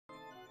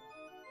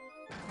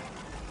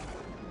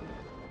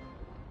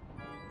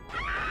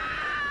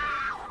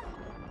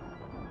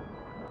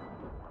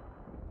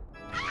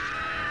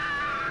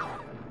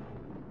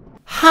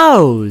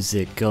How's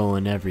it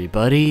going,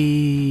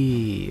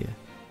 everybody?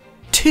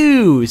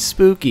 Too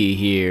Spooky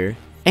here,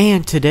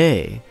 and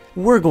today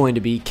we're going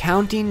to be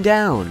counting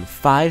down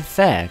 5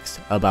 facts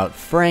about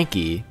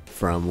Franky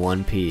from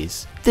One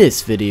Piece.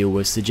 This video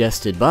was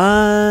suggested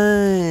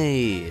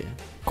by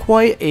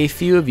quite a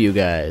few of you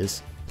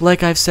guys.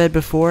 Like I've said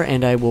before,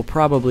 and I will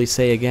probably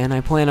say again, I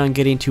plan on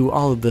getting to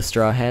all of the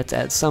Straw Hats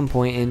at some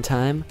point in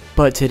time,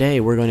 but today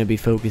we're going to be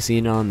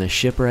focusing on the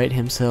shipwright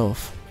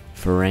himself,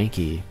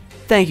 Franky.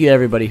 Thank you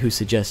everybody who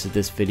suggested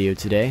this video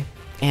today,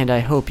 and I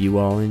hope you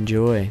all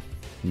enjoy.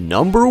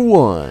 Number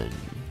 1.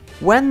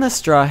 When the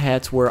Straw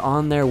Hats were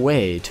on their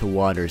way to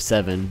Water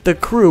 7, the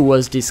crew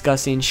was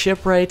discussing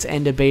shipwrights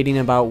and debating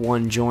about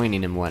one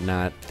joining and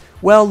whatnot.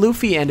 Well,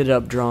 Luffy ended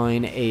up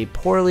drawing a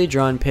poorly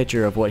drawn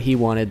picture of what he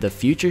wanted the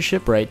future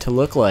shipwright to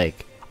look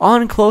like.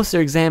 On closer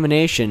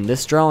examination,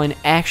 this drawing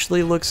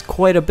actually looks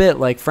quite a bit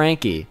like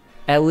Franky.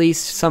 At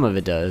least some of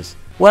it does.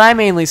 What I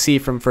mainly see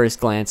from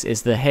first glance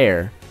is the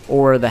hair,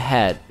 or the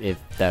hat, if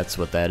that's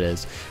what that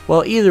is.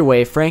 Well, either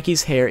way,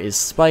 Franky's hair is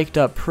spiked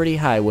up pretty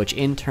high, which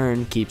in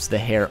turn keeps the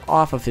hair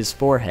off of his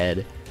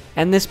forehead.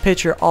 And this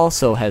picture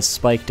also has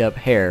spiked up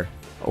hair,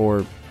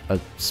 or a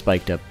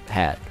spiked up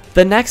hat.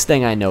 The next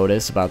thing I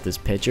notice about this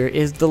picture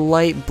is the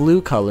light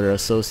blue color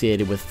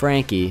associated with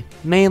Franky,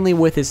 mainly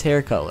with his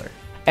hair color.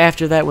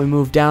 After that, we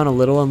move down a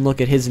little and look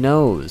at his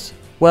nose.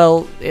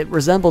 Well, it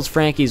resembles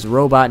Franky's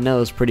robot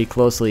nose pretty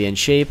closely in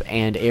shape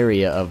and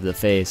area of the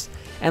face.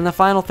 And the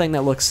final thing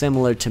that looks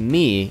similar to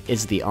me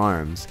is the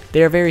arms.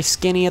 They are very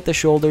skinny at the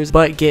shoulders,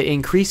 but get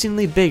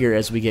increasingly bigger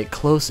as we get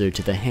closer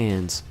to the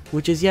hands,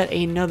 which is yet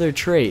another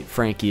trait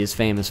Franky is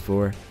famous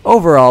for.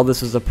 Overall,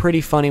 this was a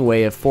pretty funny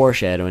way of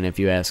foreshadowing, if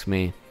you ask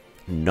me.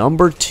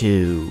 Number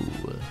 2.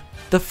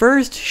 The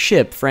first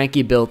ship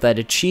Franky built that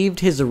achieved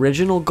his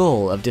original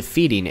goal of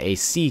defeating a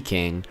Sea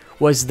King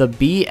was the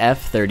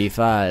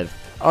BF-35,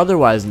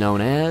 otherwise known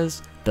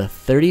as the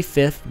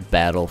 35th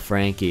Battle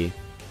Franky.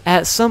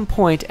 At some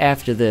point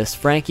after this,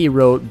 Franky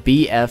wrote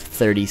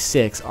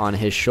BF-36 on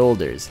his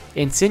shoulders,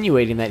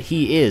 insinuating that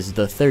he is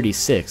the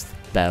 36th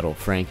Battle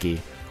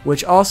Franky,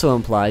 which also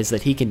implies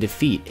that he can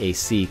defeat a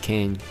Sea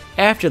King.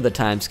 After the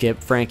time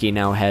skip, Franky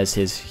now has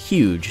his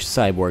huge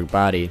cyborg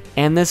body,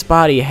 and this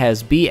body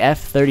has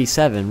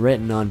BF-37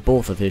 written on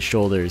both of his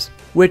shoulders,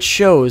 which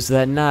shows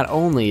that not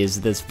only is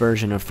this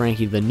version of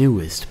Franky the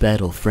newest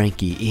Battle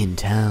Franky in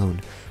town,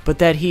 but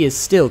that he is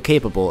still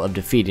capable of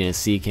defeating a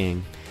Sea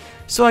King.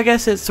 So I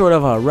guess it's sort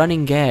of a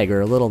running gag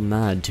or a little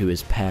nod to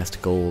his past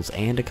goals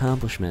and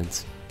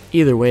accomplishments.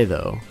 Either way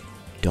though,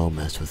 don't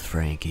mess with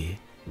Franky.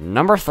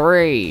 Number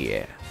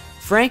 3.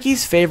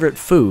 Franky's favorite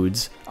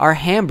foods are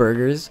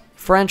hamburgers,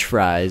 french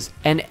fries,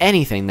 and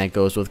anything that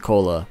goes with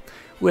cola.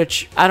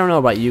 Which, I don't know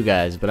about you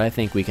guys, but I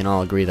think we can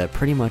all agree that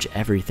pretty much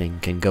everything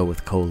can go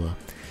with cola.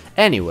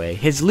 Anyway,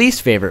 his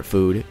least favorite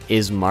food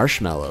is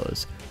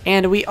marshmallows.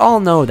 And we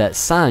all know that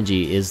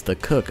Sanji is the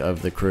cook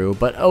of the crew,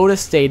 but Oda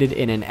stated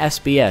in an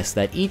SBS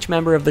that each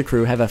member of the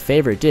crew have a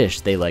favorite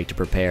dish they like to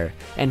prepare,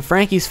 and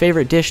Franky's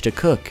favorite dish to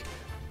cook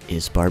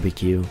is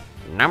barbecue.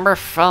 Number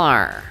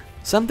 4.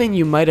 Something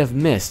you might have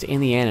missed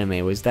in the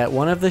anime was that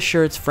one of the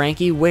shirts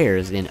Franky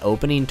wears in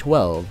Opening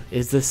 12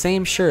 is the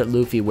same shirt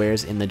Luffy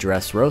wears in the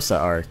Dressrosa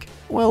arc.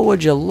 Well,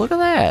 would you look at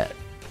that?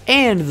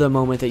 And the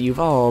moment that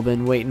you've all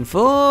been waiting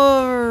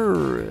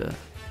for,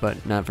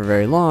 but not for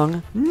very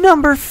long,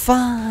 number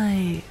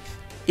 5.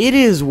 It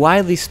is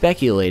widely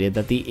speculated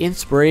that the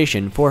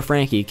inspiration for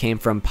Franky came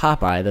from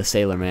Popeye the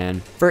Sailor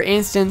Man. For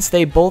instance,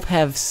 they both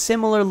have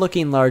similar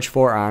looking large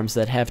forearms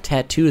that have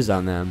tattoos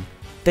on them.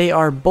 They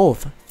are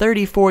both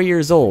 34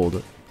 years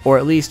old, or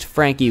at least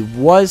Franky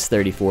was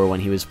 34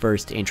 when he was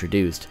first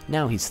introduced.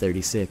 Now he's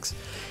 36.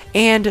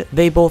 And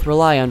they both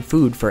rely on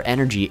food for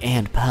energy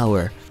and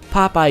power.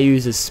 Popeye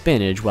uses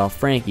spinach while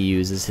Franky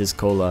uses his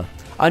cola.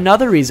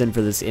 Another reason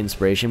for this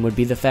inspiration would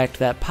be the fact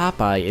that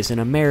Popeye is an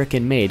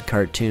American-made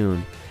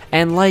cartoon.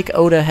 And like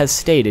Oda has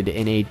stated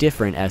in a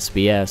different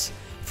SBS,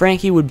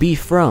 Franky would be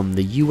from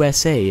the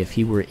USA if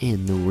he were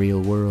in the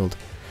real world.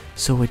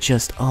 So it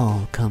just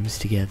all comes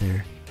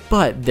together.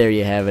 But there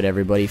you have it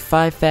everybody,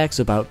 5 facts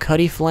about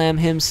Cutty Flam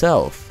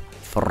himself,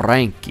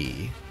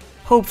 Franky.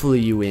 Hopefully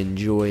you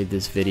enjoyed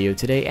this video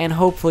today, and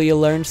hopefully you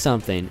learned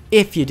something.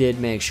 If you did,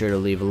 make sure to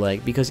leave a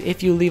like, because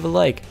if you leave a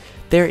like,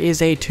 there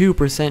is a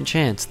 2%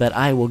 chance that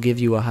I will give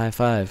you a high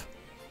five.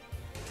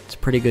 It's a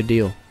pretty good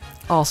deal.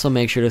 Also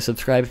make sure to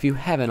subscribe if you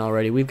haven't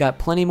already. We've got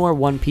plenty more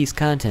One Piece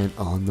content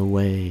on the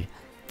way.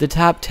 The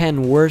top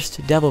 10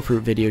 worst Devil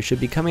Fruit videos should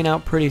be coming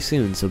out pretty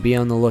soon, so be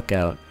on the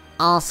lookout.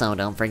 Also,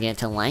 don't forget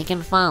to like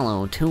and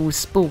follow Too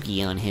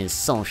Spooky on his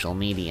social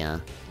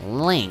media.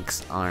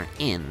 Links are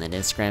in the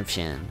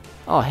description.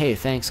 Oh hey,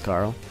 thanks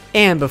Carl.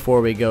 And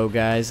before we go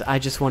guys, I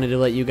just wanted to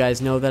let you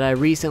guys know that I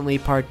recently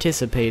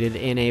participated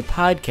in a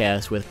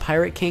podcast with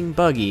Pirate King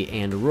Buggy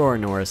and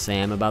Roar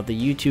Sam about the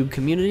YouTube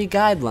community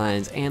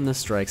guidelines and the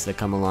strikes that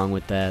come along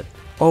with that.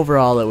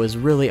 Overall, it was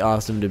really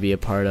awesome to be a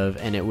part of,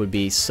 and it would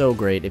be so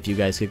great if you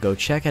guys could go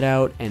check it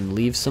out and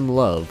leave some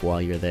love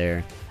while you're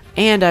there.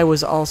 And I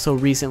was also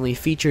recently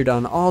featured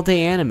on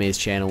Alldayanime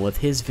channel with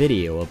his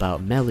video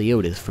about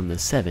Meliodas from the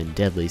 7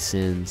 Deadly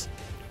Sins,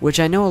 which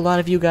I know a lot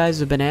of you guys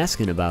have been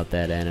asking about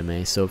that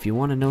anime, so if you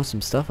want to know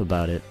some stuff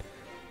about it,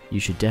 you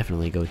should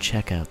definitely go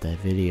check out that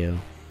video.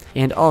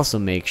 And also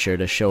make sure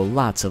to show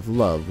lots of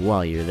love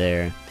while you're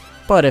there.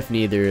 But if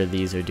neither of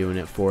these are doing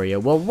it for you,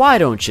 well, why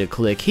don't you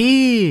click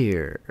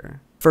here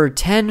for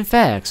 10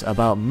 facts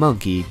about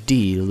Monkey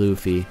D.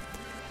 Luffy.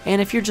 And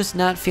if you're just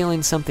not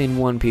feeling something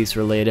One Piece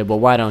related, well,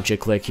 why don't you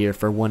click here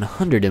for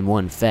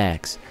 101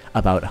 facts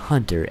about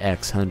Hunter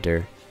x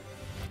Hunter.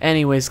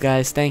 Anyways,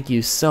 guys, thank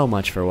you so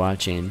much for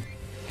watching,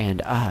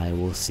 and I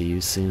will see you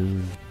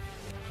soon.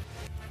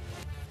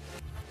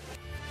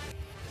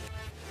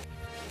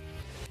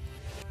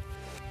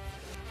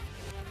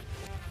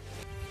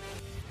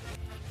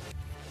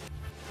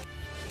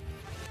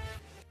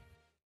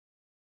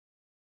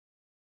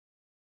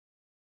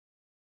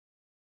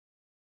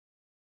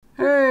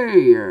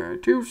 Hey,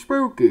 too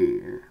spooky.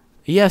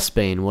 Yes,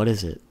 Bane, what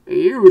is it?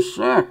 You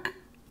suck.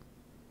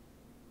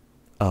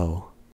 Oh.